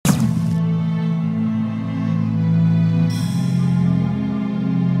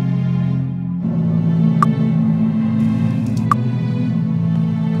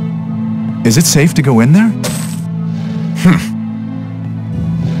Is it safe to go in there?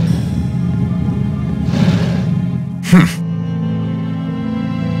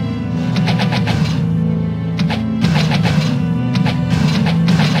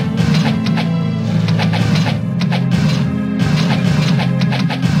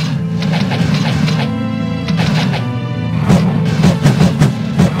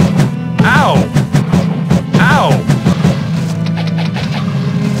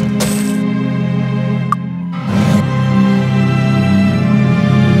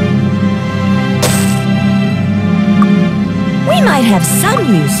 Have some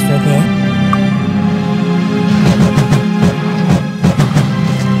use for this.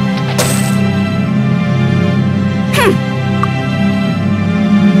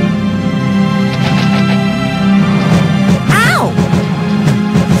 Ow!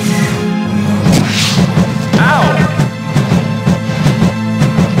 Ow!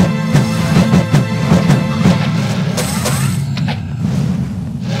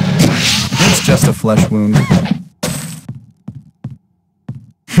 It's just a flesh wound.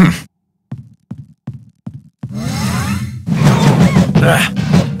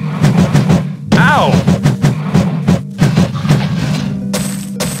 Ow!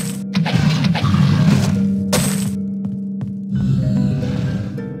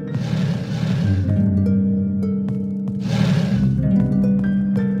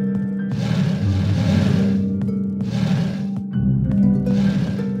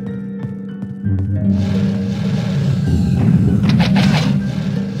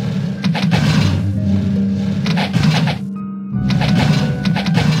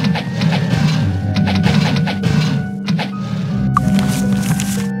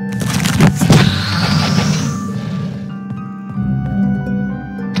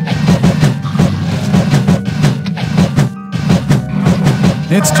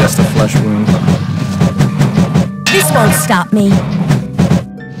 It's just a flesh wound. This won't stop me.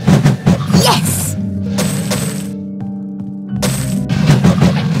 Yes!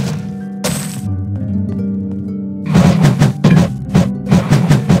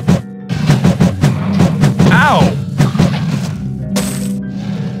 Ow!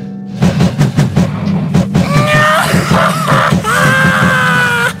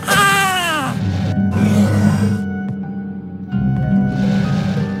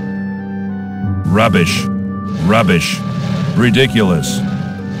 Rubbish. Rubbish. Ridiculous.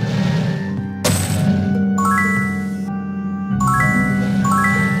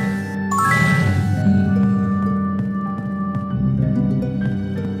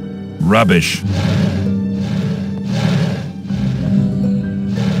 Rubbish.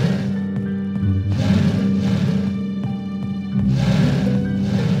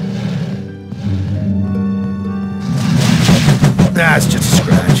 That's just a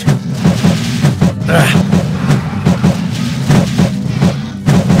scratch.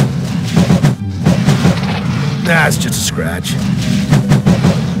 That's just a scratch.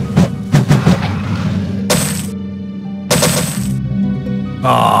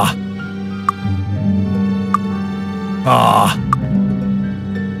 Ah. Ah.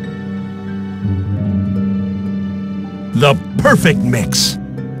 The perfect mix.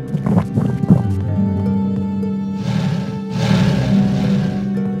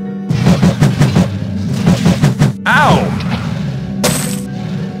 Ow!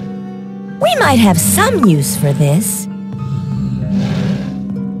 We might have some use for this.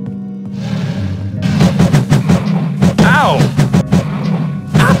 Ow!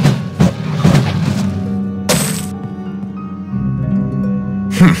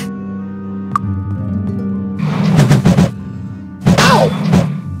 Ow!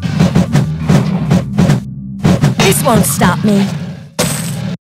 This won't stop me.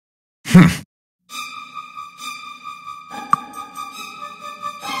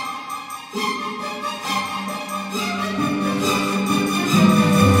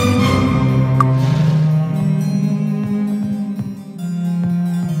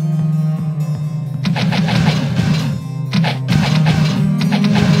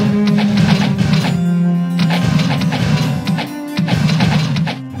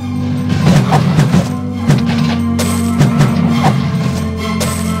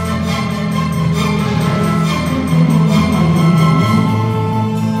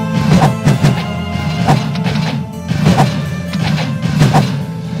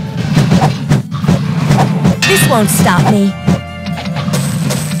 This won't stop me.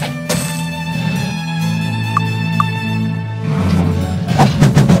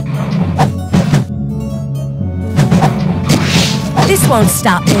 This won't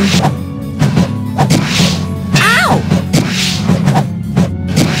stop me. Ow!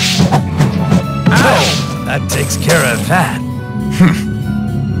 takes care of that.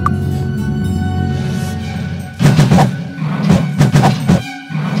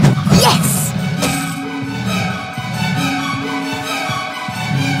 Yes!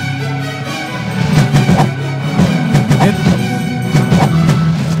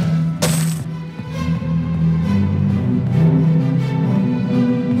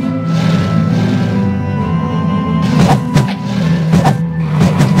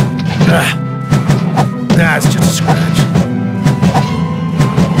 That's just a scratch.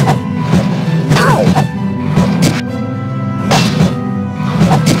 Ow!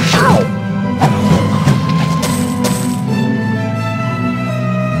 Ow!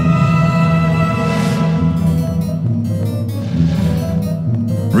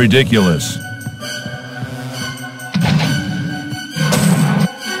 Ridiculous.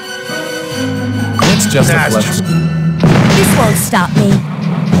 It's just a That's flesh. just... This won't stop me.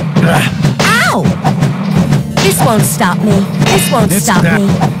 Ow! This won't stop me. This won't It's stop not- me.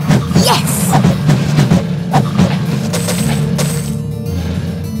 Yes!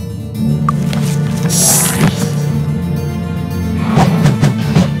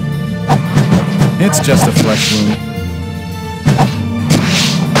 It's just a flesh wound.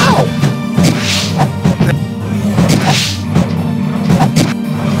 Ow!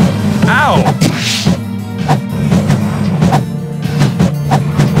 Ow!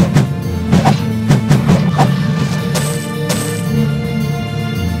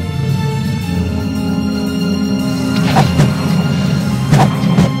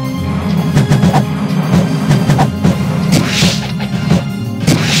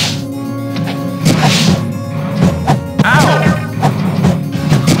 Ow!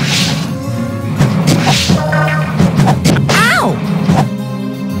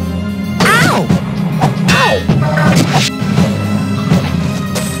 Ow!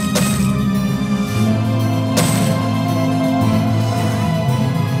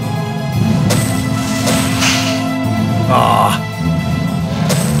 Ow!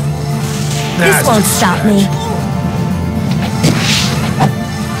 This That's won't just a stop me. scratch.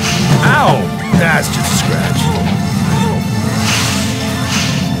 Ow! That's just a scratch.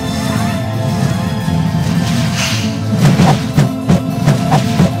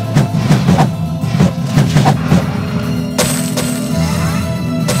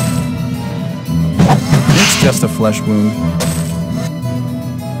 It's just a flesh wound.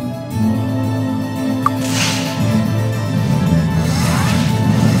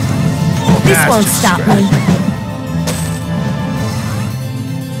 This That's won't just a stop scratch. me.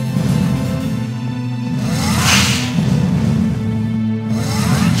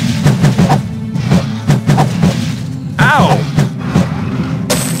 Ow!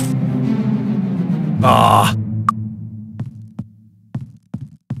 Ah.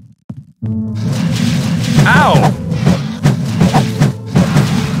 Ow!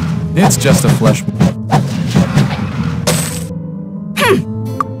 It's just a flesh wound.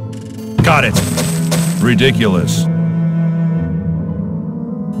 Got it. Ridiculous.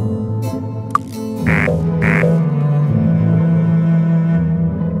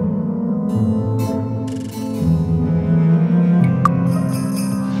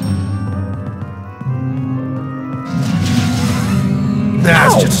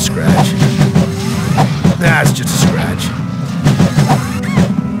 That's Ow. just a scratch. That's just a scratch.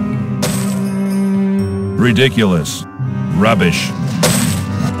 Ridiculous. Rubbish.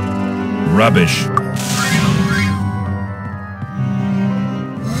 Rubbish.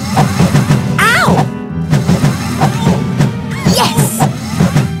 Ow! Yes!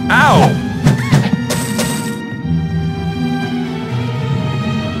 Ow!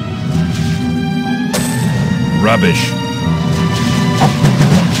 Rubbish.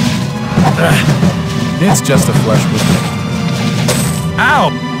 It's just a flesh wound. Ow!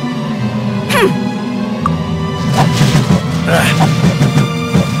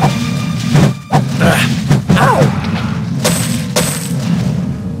 Ow!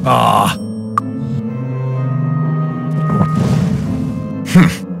 Ah.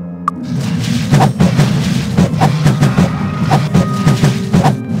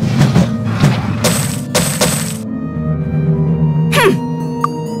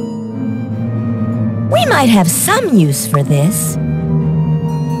 We might have some use for this.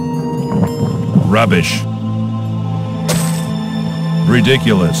 Rubbish.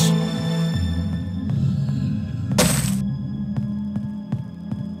 Ridiculous.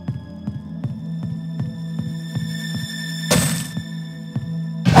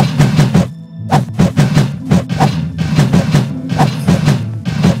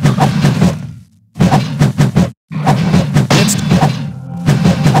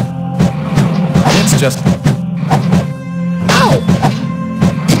 It's just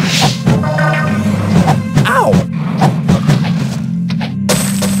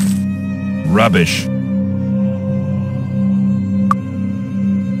Rubbish.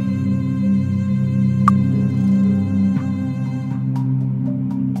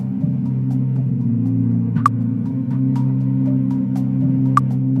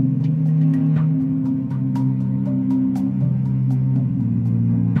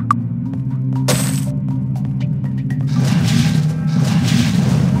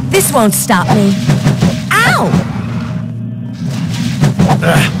 This won't stop me. Ow!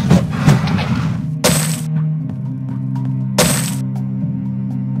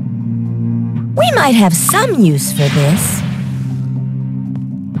 We might have some use for this.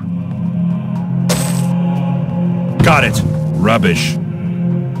 Got it. Rubbish.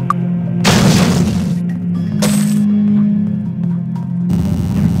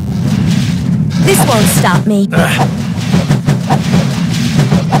 This won't stop me.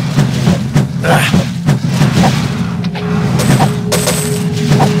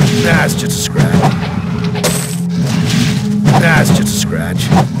 That's just a scratch. That's just a scratch.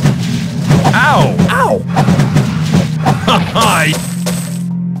 Ow! Ow! Hi!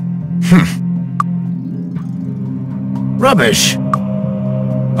 Rubbish!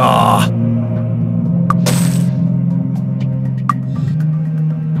 Ah.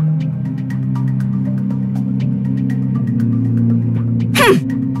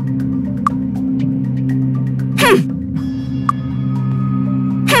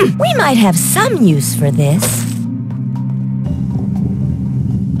 We might have some use for this.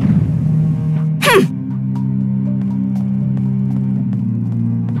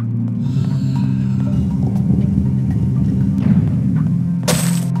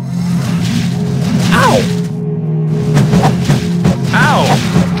 Ow! Ow!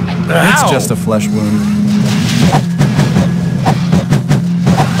 It's Ow! just a flesh wound.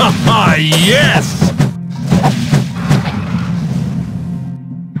 Haha, yes!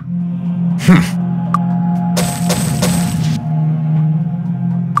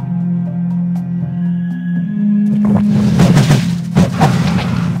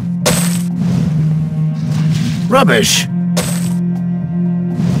 Rubbish!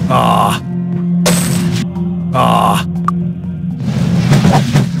 Ah. Ah.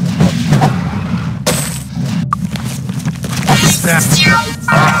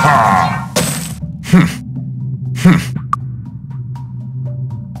 Aha!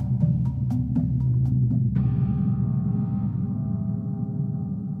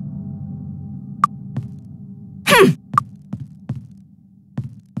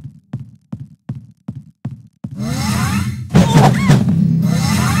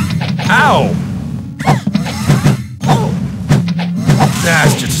 Ow!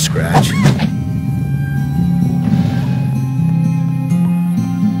 That's just a scratch.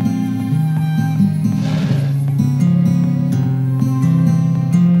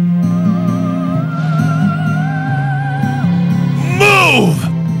 Move!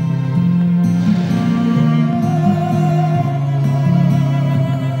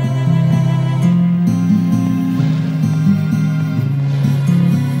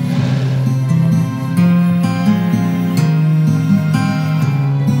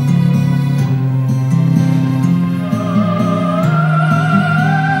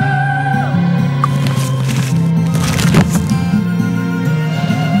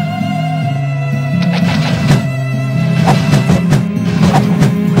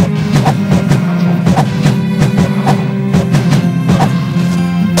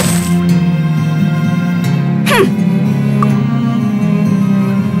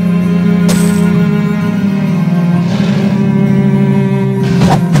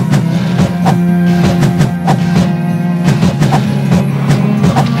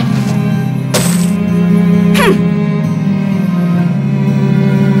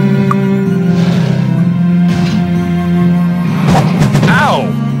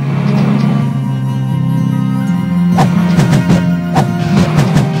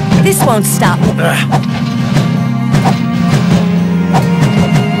 This won't stop me.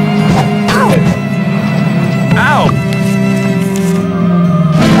 Ow! Ow!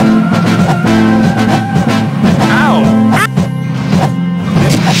 Ow!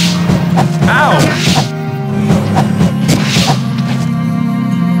 Ow!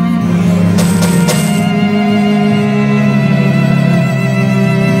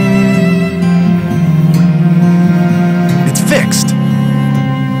 It's fixed.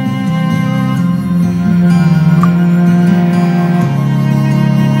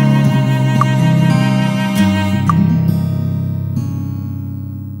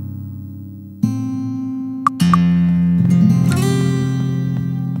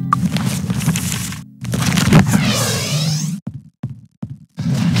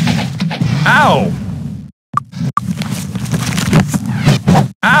 Ow!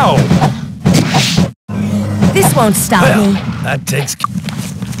 Ow! This won't stop Well, me. that takes...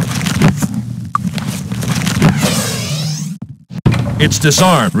 It's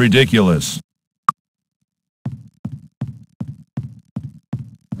disarmed. Ridiculous.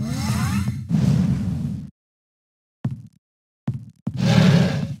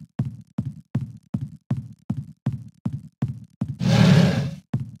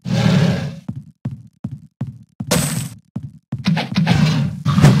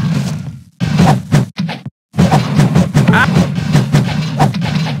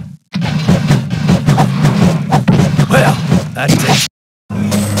 Well, that takes...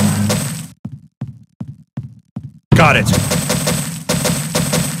 Got it.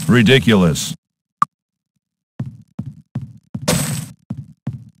 Ridiculous.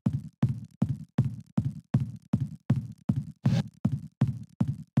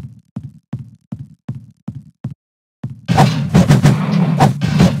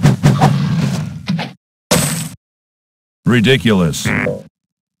 Ridiculous.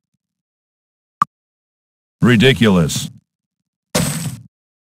 Ridiculous.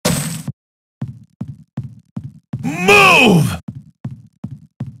 Move!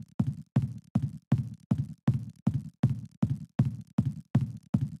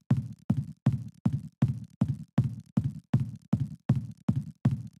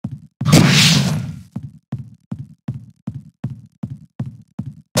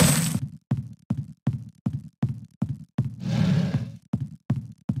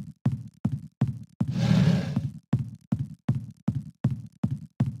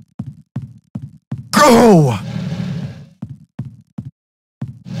 Go!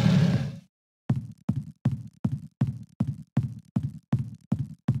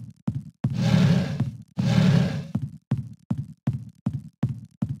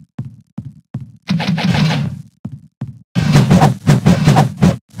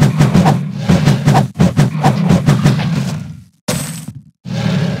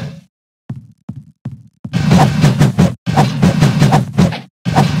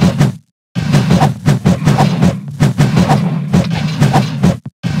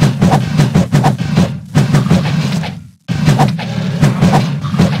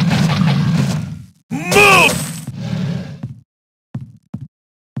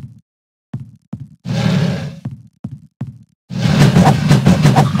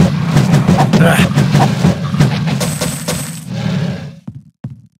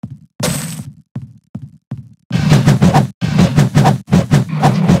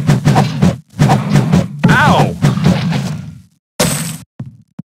 Ow!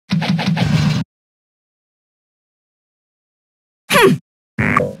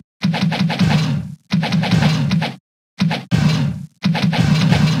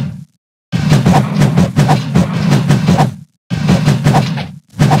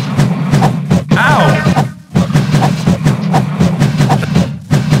 Ow!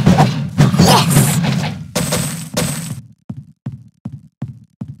 Yes!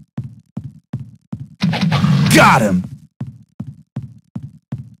 Got him!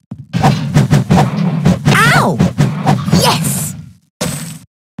 Ow! Yes!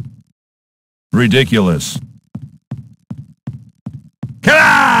 Ridiculous.